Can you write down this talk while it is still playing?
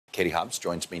Katie Hobbs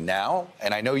joins me now,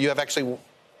 and I know you have actually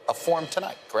a forum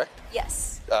tonight, correct?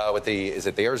 Yes. Is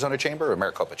it the Arizona Chamber or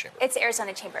Maricopa Chamber? It's the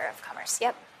Arizona Chamber of Commerce,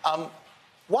 yep.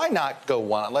 Why not go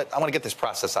one? I want to get this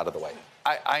process out of the way.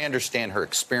 I understand her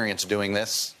experience doing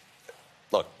this.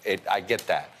 Look, I get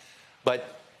that.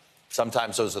 But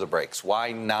sometimes those are the breaks.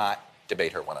 Why not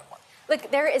debate her one-on-one?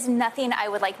 Look, there is nothing I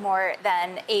would like more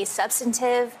than a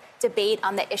substantive debate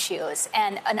on the issues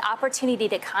and an opportunity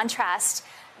to contrast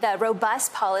the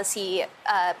robust policy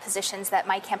positions that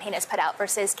my campaign has put out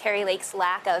versus Kari Lake's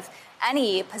lack of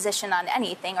any position on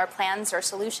anything or plans or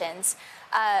solutions.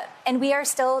 And we are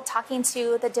still talking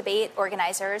to the debate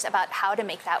organizers about how to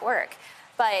make that work.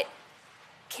 But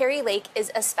Kari Lake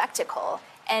is a spectacle,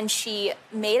 and she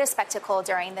made a spectacle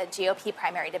during the GOP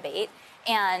primary debate.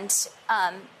 And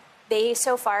they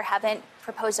so far haven't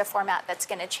proposed a format that's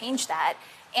going to change that.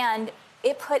 And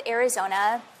it put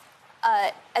Arizona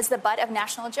as the butt of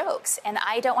national jokes, and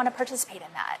I don't want to participate in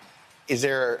that.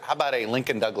 How about a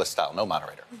Lincoln Douglas style, no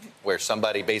moderator, where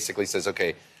somebody basically says,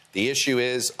 okay, the issue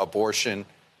is abortion.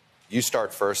 You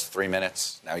start first, 3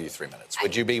 minutes. Now you 3 minutes.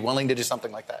 Would you be willing to do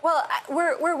something like that? Well,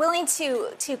 we're willing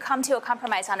to come to a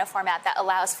compromise on a format that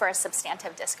allows for a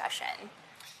substantive discussion.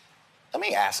 Let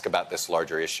me ask about this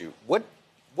larger issue. What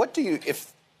do you,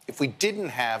 if we didn't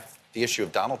have the issue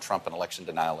of Donald Trump and election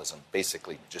denialism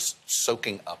basically just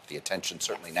soaking up the attention,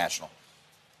 certainly national,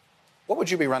 what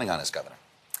would you be running on as governor?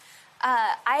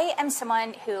 I am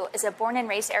someone who is a born and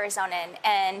raised Arizonan,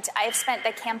 and I've spent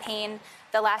the campaign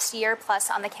the last year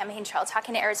plus on the campaign trail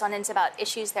talking to Arizonans about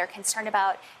issues they're concerned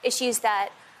about, issues that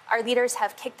our leaders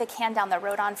have kicked the can down the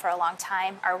road on for a long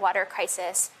time, our water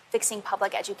crisis, fixing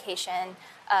public education,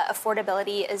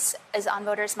 affordability is on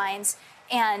voters' minds.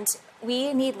 And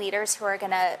we need leaders who are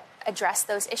going to address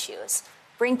those issues,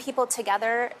 bring people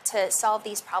together to solve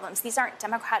these problems. These aren't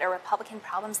Democrat or Republican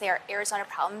problems. They are Arizona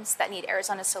problems that need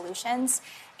Arizona solutions.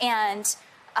 And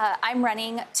I'm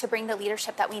running to bring the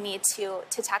leadership that we need to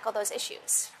tackle those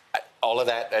issues. All of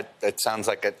that sounds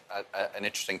like an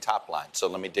interesting top line. So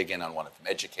let me dig in on one of them.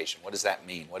 Education. What does that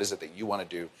mean? What is it that you want to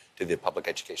do to the public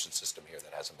education system here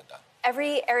that hasn't been done?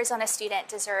 Every Arizona student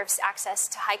deserves access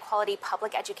to high-quality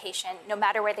public education, no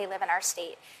matter where they live in our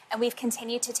state. And we've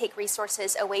continued to take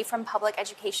resources away from public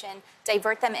education,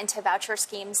 divert them into voucher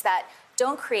schemes that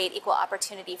don't create equal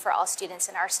opportunity for all students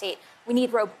in our state. We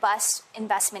need robust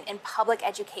investment in public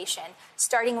education,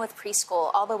 starting with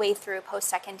preschool all the way through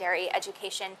post-secondary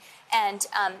education. And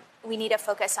we need to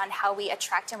focus on how we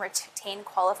attract and retain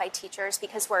qualified teachers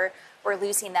because we're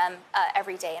losing them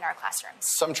every day in our classrooms.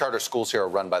 Some charter schools here are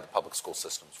run by the public school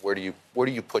systems. Where do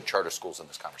you put charter schools in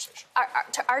this conversation?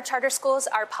 Our charter schools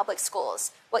are public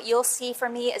schools. What you'll see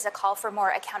from me is a call for more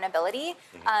accountability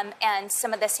and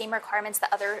some of the same requirements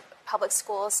that other public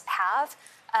schools have.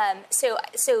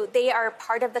 So they are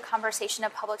part of the conversation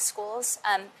of public schools,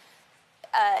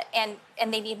 and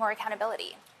they need more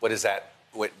accountability. What is that?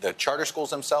 The charter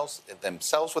schools themselves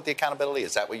with the accountability?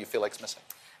 Is that what you feel like is missing?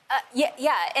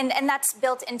 Yeah, and that's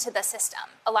built into the system.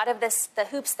 A lot of the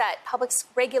hoops that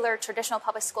regular traditional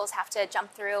public schools have to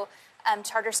jump through,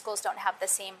 charter schools don't have the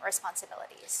same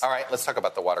responsibilities. All right, let's talk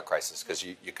about the water crisis, because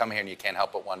you come here and you can't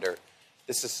help but wonder,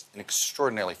 this is an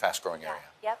extraordinarily fast-growing area.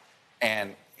 Yep.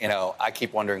 And, I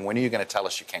keep wondering, when are you going to tell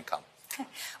us you can't come?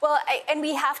 Well, and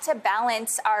we have to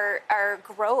balance our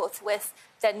growth with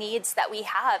the needs that we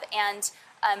have. And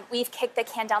we've kicked the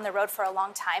can down the road for a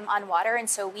long time on water, and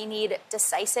so we need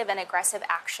decisive and aggressive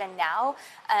action now.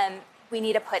 We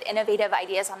need to put innovative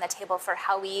ideas on the table for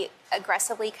how we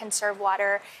aggressively conserve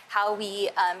water, how we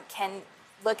can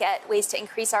look at ways to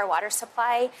increase our water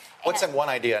supply. What's one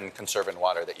idea on conserving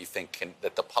water that you think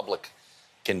that the public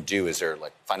can do? Is there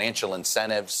like financial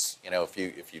incentives? If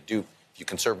you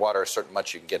conserve water a certain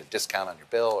much, you can get a discount on your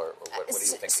bill, or what do you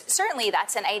think? Certainly,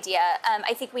 that's an idea.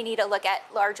 I think we need to look at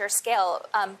larger scale.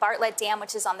 Bartlett Dam,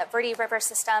 which is on the Verde River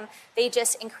system, they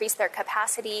just increased their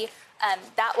capacity.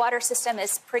 That water system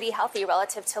is pretty healthy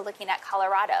relative to looking at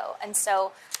Colorado. And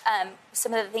so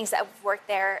some of the things that have worked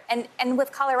there. And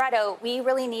with Colorado, we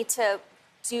really need to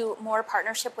do more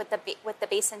partnership with the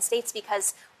basin states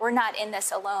because we're not in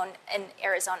this alone in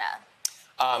Arizona.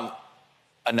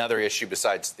 Another issue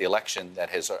besides the election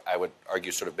that has, I would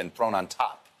argue, sort of been thrown on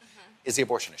top is the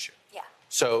abortion issue. Yeah.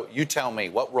 So you tell me,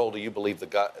 what role do you believe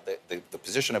the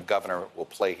position of governor will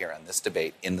play here in this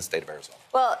debate in the state of Arizona?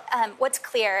 Well, what's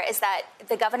clear is that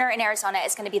the governor in Arizona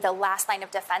is going to be the last line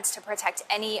of defense to protect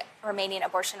any remaining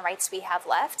abortion rights we have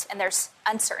left. And there's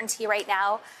uncertainty right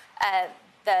now.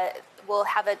 We'll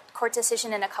have a court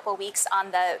decision in a couple weeks on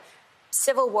the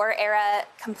Civil War era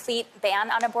complete ban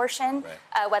on abortion,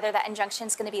 whether that injunction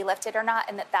is going to be lifted or not,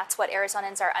 and that's what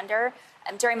Arizonans are under.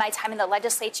 During my time in the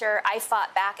legislature, I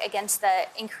fought back against the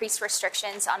increased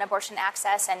restrictions on abortion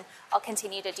access, and I'll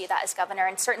continue to do that as governor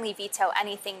and certainly veto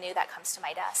anything new that comes to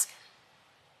my desk.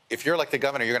 If you're elected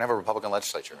governor, you're going to have a Republican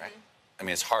legislature, right? I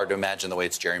mean, it's hard to imagine the way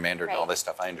it's gerrymandered and all this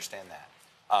stuff. I understand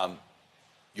that.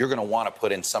 You're going to want to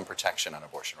put in some protection on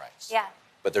abortion rights. Yeah.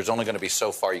 But there's only going to be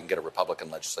so far you can get a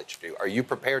Republican legislature to do. Are you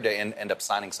prepared to end up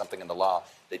signing something into law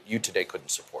that you today couldn't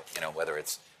support? You know, whether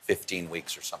it's 15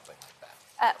 weeks or something like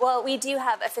that. Well, we do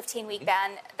have a 15-week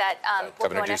ban that will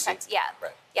go into effect. Yeah.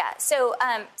 Right. Yeah. So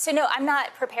no, I'm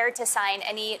not prepared to sign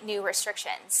any new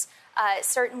restrictions.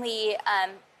 Certainly,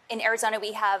 in Arizona,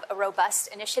 we have a robust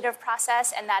initiative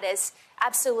process, and that is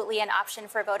absolutely an option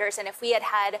for voters. And if we had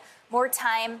had more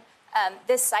time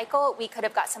this cycle, we could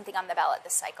have got something on the ballot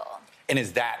this cycle. And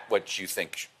is that what you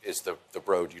think is the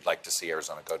road you'd like to see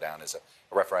Arizona go down, as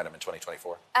a referendum in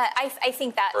 2024? I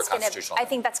think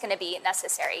that's going to be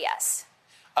necessary. Yes.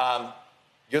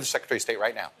 You're the Secretary of State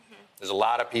right now. There's a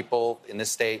lot of people in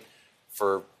this state,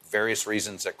 for various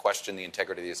reasons, that question the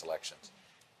integrity of these elections.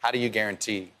 How do you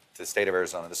guarantee to the state of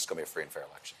Arizona this is going to be a free and fair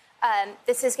election?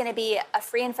 This is going to be a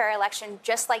free and fair election,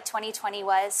 just like 2020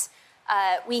 was.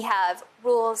 We have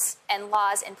rules and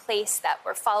laws in place that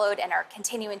were followed and are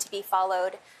continuing to be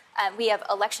followed. We have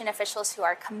election officials who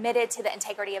are committed to the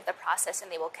integrity of the process,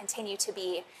 and they will continue to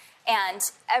be. And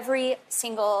every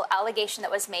single allegation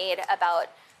that was made about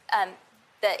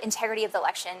the integrity of the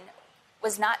election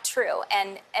was not true,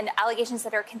 and allegations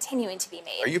that are continuing to be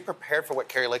made. Are you prepared for what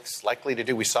Kari Lake's likely to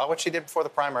do? We saw what she did before the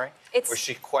primary, where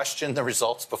she questioned the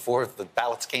results before the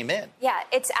ballots came in. Yeah,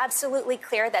 it's absolutely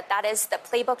clear that that is the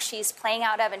playbook she's playing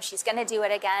out of, and she's going to do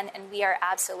it again, and we are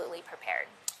absolutely prepared.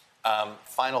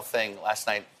 Final thing, last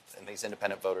night, and these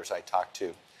independent voters I talked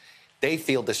to, they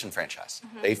feel disenfranchised.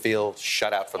 They feel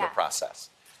shut out from the process.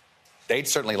 They'd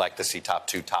certainly like to see top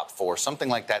 2, top 4, something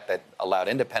like that, that allowed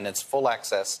independents full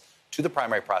access to the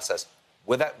primary process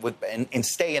and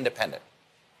stay independent.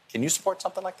 Can you support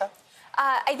something like that?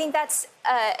 I think that's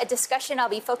a discussion I'll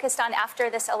be focused on after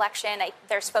this election.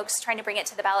 There's folks trying to bring it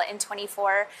to the ballot in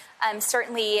 24.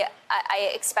 Certainly,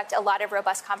 I expect a lot of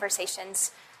robust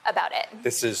conversations about it.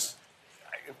 This is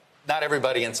not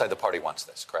everybody inside the party wants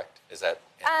this, correct? Is that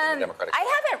in the Democratic Party?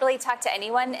 I haven't really talked to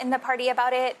anyone in the party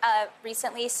about it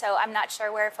recently, so I'm not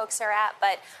sure where folks are at.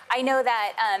 But I know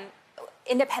that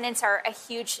independents are a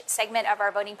huge segment of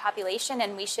our voting population,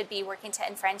 and we should be working to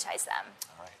enfranchise them.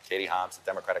 All right. Katie Hobbs, the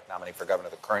Democratic nominee for governor,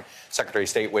 the current Secretary of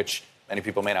State, which many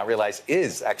people may not realize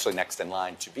is actually next in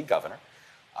line to be governor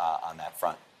on that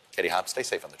front. Katie Hobbs, stay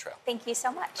safe on the trail. Thank you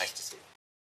so much. Nice to see you.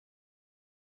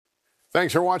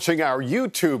 Thanks for watching our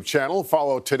YouTube channel.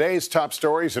 Follow today's top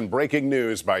stories and breaking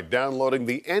news by downloading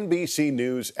the NBC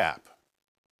News app.